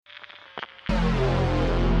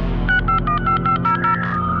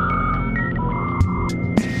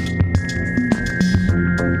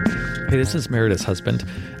Hey, this is Meredith's husband.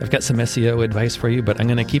 I've got some SEO advice for you, but I'm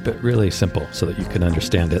going to keep it really simple so that you can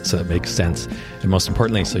understand it, so it makes sense, and most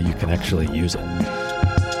importantly, so you can actually use it.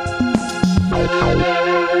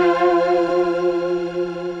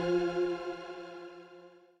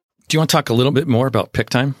 Do you want to talk a little bit more about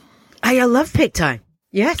Pic-Time? I love Pic-Time.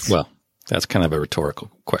 Yes. Well, that's kind of a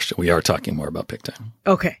rhetorical question. We are talking more about Pic-Time.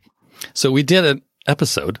 Okay. So we did an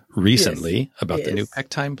episode recently about the new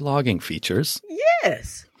Pic-Time blogging features.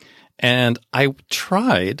 Yes. And I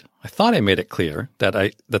thought I made it clear that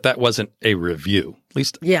that wasn't a review. At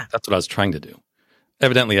least that's what I was trying to do.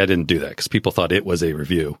 Evidently, I didn't do that because people thought it was a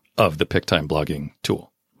review of the Pic-Time blogging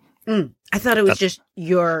tool. I thought it was just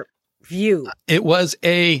your view.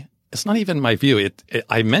 It's not even my view.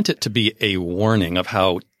 I meant it to be a warning of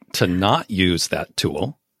how to not use that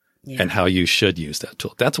tool and how you should use that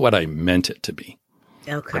tool. That's what I meant it to be.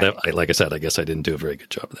 Okay. But like I said, I guess I didn't do a very good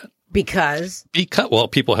job of that. Because, well,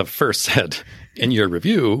 people have first said in your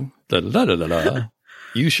review,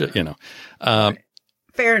 you should, right.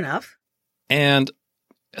 Fair enough. And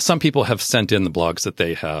some people have sent in the blogs that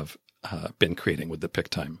they have been creating with the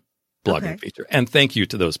Pic-Time blogging feature. And thank you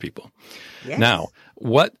to those people. Yes. Now,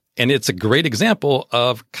 and it's a great example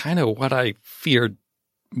of kind of what I feared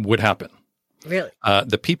would happen. Really?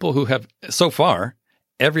 The people who have, so far,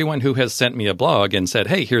 everyone who has sent me a blog and said,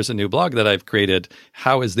 hey, here's a new blog that I've created.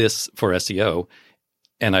 How is this for SEO?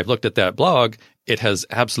 And I've looked at that blog. It has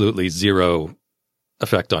absolutely zero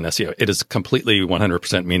effect on SEO. It is completely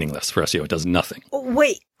 100% meaningless for SEO. It does nothing.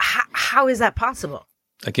 Wait, how is that possible?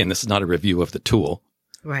 Again, this is not a review of the tool.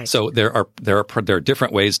 Right. So there are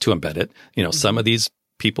different ways to embed it. Some of these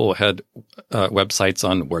people had websites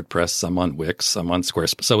on WordPress, some on Wix, some on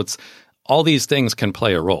Squarespace. So it's all these things can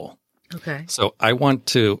play a role. Okay. So I want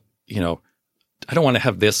to, I don't want to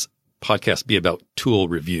have this podcast be about tool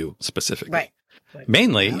review specifically. Right.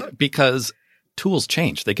 Mainly because tools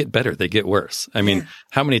change. They get better. They get worse. I mean,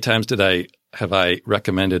 how many times have I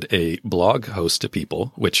recommended a blog host to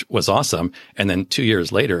people, which was awesome. And then 2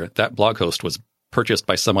 years later, that blog host was purchased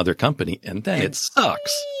by some other company and then it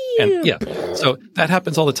sucks. And so that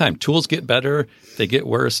happens all the time. Tools get better. They get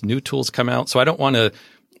worse. New tools come out. So I don't want to,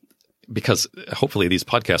 because hopefully these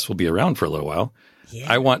podcasts will be around for a little while.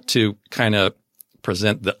 Yeah. I want to kind of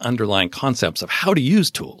present the underlying concepts of how to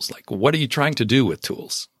use tools. Like, what are you trying to do with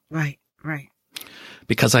tools? Right.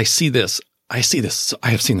 Because I have seen this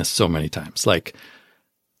so many times. Like,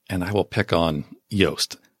 and I will pick on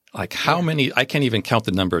Yoast. Like how many, I can't even count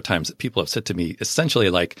the number of times that people have said to me essentially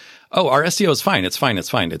like, oh, our SEO is fine. It's fine.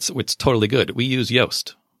 It's totally good. We use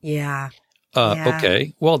Yoast. Yeah.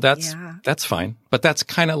 Okay. Well, that's fine. But that's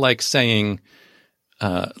kind of like saying,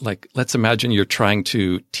 let's imagine you're trying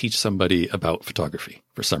to teach somebody about photography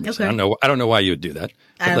for some reason. Okay. I don't know why you would do that.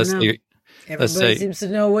 But I don't know. Everybody seems to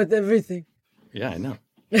know with everything. Yeah, I know.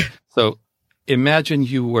 So imagine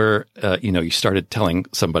you were, you started telling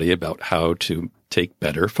somebody about how to take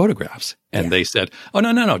better photographs. And they said, oh,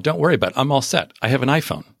 no, don't worry about it. I'm all set. I have an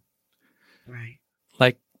iPhone. Right.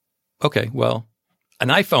 Like, okay, well, an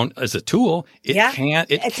iPhone is a tool. It's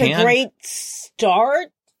a great start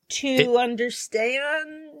to understand.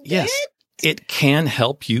 Yes. It can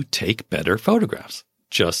help you take better photographs,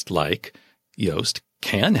 just like Yoast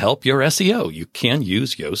can help your SEO. You can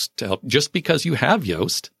use Yoast to help. Just because you have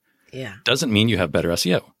Yoast doesn't mean you have better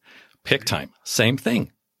SEO. Pic-Time, same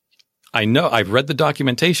thing. I know I've read the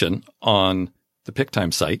documentation on the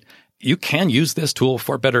Pic-Time site. You can use this tool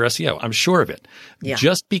for better SEO. I'm sure of it. Yeah.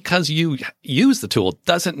 Just because you use the tool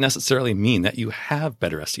doesn't necessarily mean that you have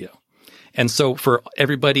better SEO. And so for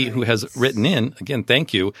everybody who has written in, again,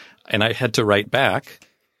 thank you. And I had to write back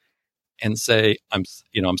and say, I'm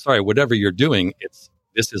sorry, whatever you're doing,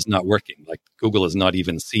 this is not working. Like Google is not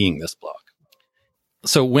even seeing this blog.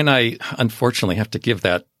 So when I unfortunately have to give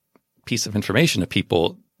that piece of information to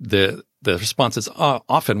people, the response is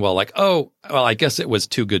often, I guess it was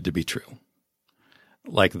too good to be true.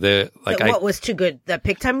 What was too good? That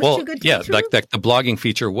Pic-Time was too good to be true? Yeah, the blogging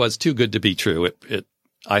feature was too good to be true.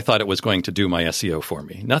 I thought it was going to do my SEO for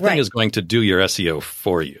me. Nothing is going to do your SEO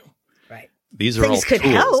for you. Right. These are all could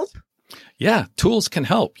tools. Help. Yeah, tools can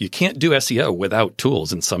help. You can't do SEO without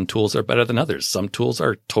tools, and some tools are better than others. Some tools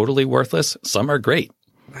are totally worthless. Some are great.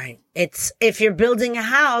 Right. It's if you're building a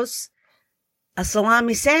house, a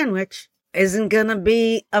salami sandwich isn't going to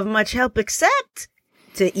be of much help except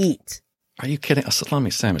to eat. Are you kidding? A salami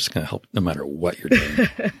sandwich is going to help no matter what you're doing.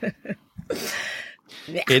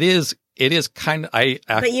 It is kind of,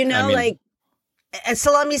 like a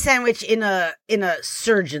salami sandwich in a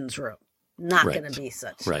surgeon's room, not going to be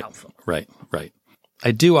such helpful. Right.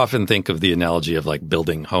 I do often think of the analogy of like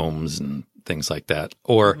building homes and things like that.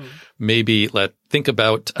 Or maybe think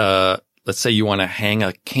about, let's say you want to hang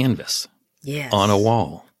a canvas on a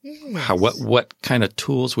wall. Yes. What kind of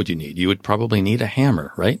tools would you need? You would probably need a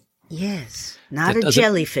hammer, right? Yes. Not a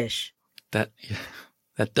jellyfish. That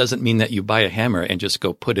doesn't mean that you buy a hammer and just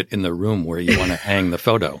go put it in the room where you want to hang the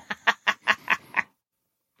photo.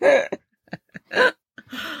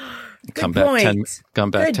 Come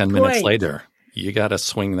back 10 minutes later. You got to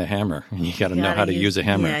swing the hammer and you got to know how to use a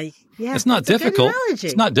hammer. Yeah, it's not difficult.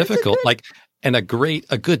 It's not difficult. And a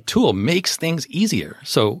good tool makes things easier.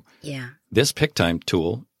 So this Pic-Time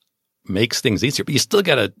tool makes things easier, but you still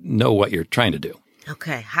got to know what you're trying to do.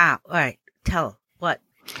 Okay. How? All right. Tell what?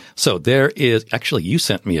 So there is actually, you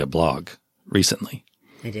sent me a blog recently.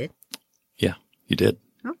 I did? Yeah, you did.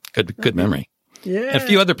 Oh, good memory. Yeah. And a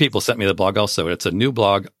few other people sent me the blog also. It's a new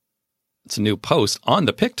blog. It's a new post on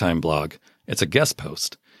the Pic-Time blog. It's a guest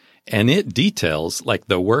post. And it details like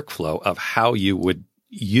the workflow of how you would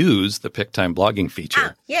use the Pic-Time blogging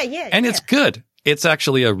feature. And it's good. It's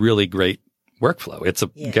actually a really great workflow. It's a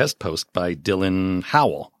guest post by Dylan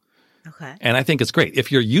Howell. Okay. And I think it's great.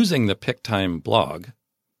 If you're using the Pic-Time blog,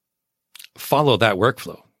 follow that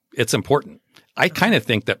workflow. It's important. I kind of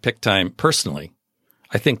think that Pic-Time, personally,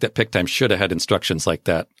 I think that Pic-Time should have had instructions like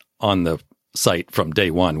that on the site from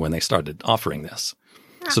day one when they started offering this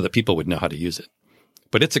so that people would know how to use it.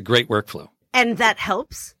 But it's a great workflow. And that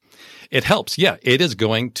helps? It helps. Yeah. It is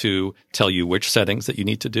going to tell you which settings that you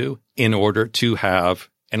need to do in order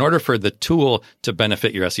for the tool to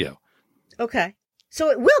benefit your SEO. Okay. So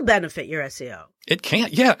it will benefit your SEO. It can.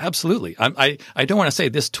 Yeah, absolutely. I don't want to say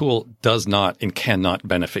this tool does not and cannot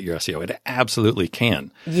benefit your SEO. It absolutely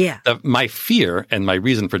can. Yeah. My fear and my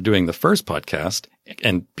reason for doing the first podcast,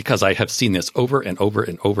 and because I have seen this over and over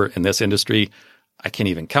and over in this industry, I can't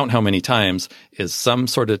even count how many times, is some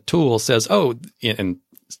sort of tool says, and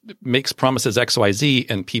makes promises XYZ,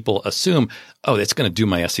 and people assume, it's going to do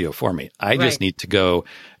my SEO for me. I just need to go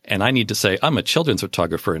and I need to say, I'm a children's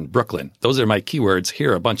photographer in Brooklyn. Those are my keywords.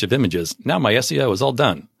 Here are a bunch of images. Now my SEO is all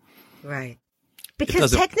done. Right.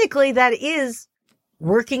 Because technically that is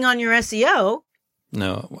working on your SEO.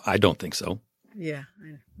 No, I don't think so. Yeah.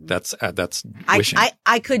 That's wishing.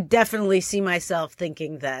 I could definitely see myself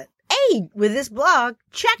thinking that, hey, with this blog,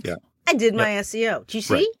 check, I did my SEO. Do you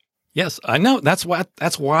see? Right. Yes, I know. That's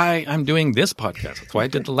why I'm doing this podcast. That's why I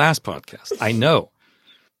did the last podcast. I know.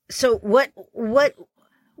 So what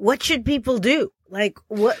should people do? Like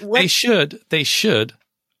what? They should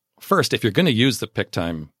first, if you're going to use the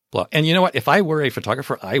Pic-Time blog, and you know what? If I were a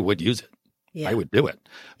photographer, I would use it. Yeah. I would do it.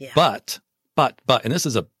 Yeah. But, and this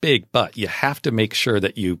is a big but, you have to make sure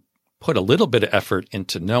that you put a little bit of effort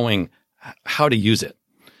into knowing how to use it.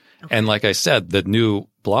 Okay. And like I said, the new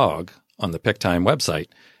blog on the Pic-Time website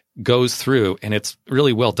goes through, and it's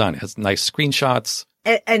really well done. It has nice screenshots.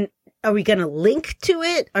 And are we going to link to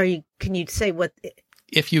it? Can you say what?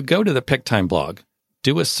 If you go to the Pic-Time blog,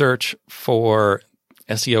 do a search for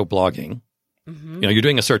SEO blogging. Mm-hmm. You're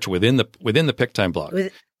doing a search within the Pic-Time blog.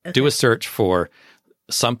 Do a search for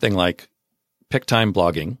something like Pic-Time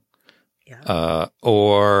blogging,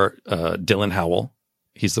 or Dylan Howell.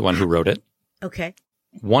 He's the one who wrote it. Okay.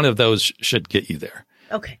 One of those should get you there.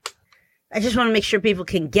 Okay. I just want to make sure people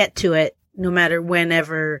can get to it no matter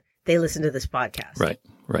whenever they listen to this podcast.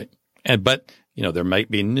 Right. But there might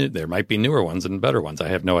be newer ones and better ones. I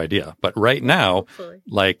have no idea. But right now,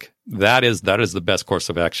 like that is the best course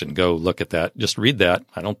of action. Go look at that. Just read that.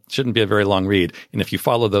 Shouldn't be a very long read. And if you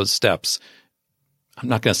follow those steps, I'm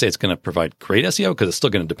not going to say it's going to provide great SEO because it's still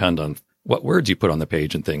going to depend on what words you put on the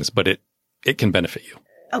page and things, but it can benefit you.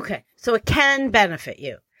 Okay. So it can benefit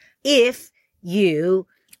you if you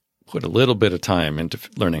put a little bit of time into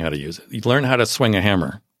learning how to use it. You learn how to swing a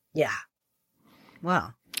hammer. Yeah.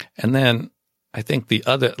 Wow. And then I think the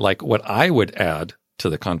other, like what I would add to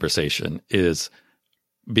the conversation is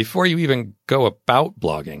before you even go about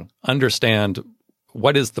blogging, understand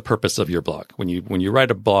what is the purpose of your blog. When you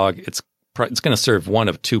write a blog, it's going to serve one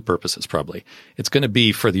of two purposes probably. It's going to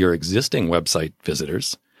be for your existing website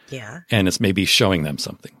visitors. Yeah. And it's maybe showing them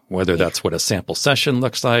something, whether that's what a sample session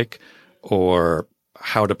looks like or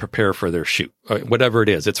how to prepare for their shoot, or whatever it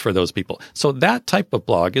is, it's for those people. So that type of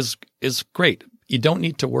blog is great. You don't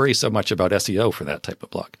need to worry so much about SEO for that type of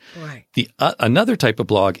blog. Right. Another type of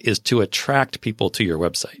blog is to attract people to your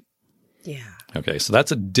website. Yeah. Okay. So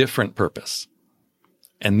that's a different purpose.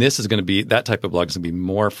 And this is going to be, that type of blog is going to be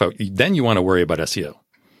more then you want to worry about SEO.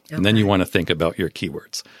 Okay. And then you want to think about your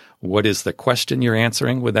keywords. What is the question you're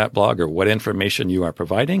answering with that blog, or what information you are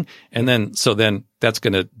providing? And then, that's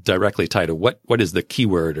going to directly tie to what is the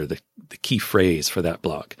keyword or the key phrase for that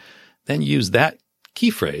blog. Then use that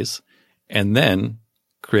key phrase and then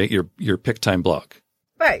create your Pic-Time blog.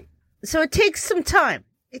 Right. So it takes some time.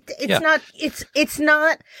 It's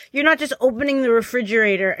not, you're not just opening the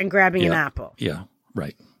refrigerator and grabbing an apple. Yeah.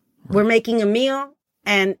 Right. We're making a meal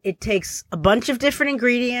and it takes a bunch of different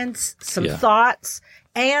ingredients, some thoughts,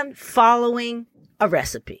 and following a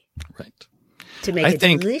recipe. Right. To make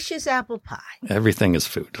delicious apple pie. Everything is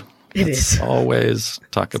food. Is. Always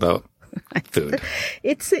talk about food.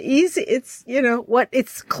 It's easy. It's,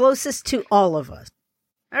 it's closest to all of us.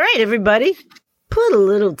 All right, everybody. Put a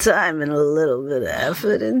little time and a little bit of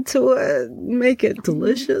effort into it. Make it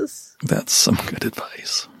delicious. That's some good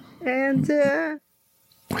advice. And,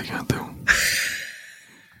 what are you going to do?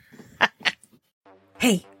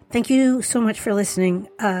 Hey, thank you so much for listening.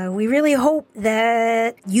 We really hope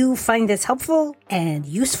that you find this helpful and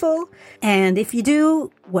useful. And if you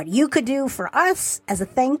do, what you could do for us as a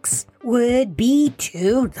thanks would be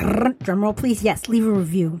to, drumroll please, yes, leave a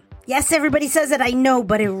review. Yes, everybody says it, I know,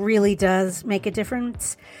 but it really does make a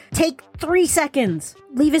difference. Take 3 seconds,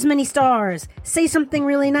 leave as many stars, say something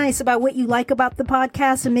really nice about what you like about the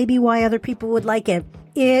podcast and maybe why other people would like it.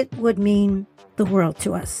 It would mean the world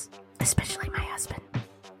to us, especially my husband.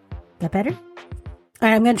 That better? All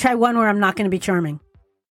right, I'm going to try one where I'm not going to be charming.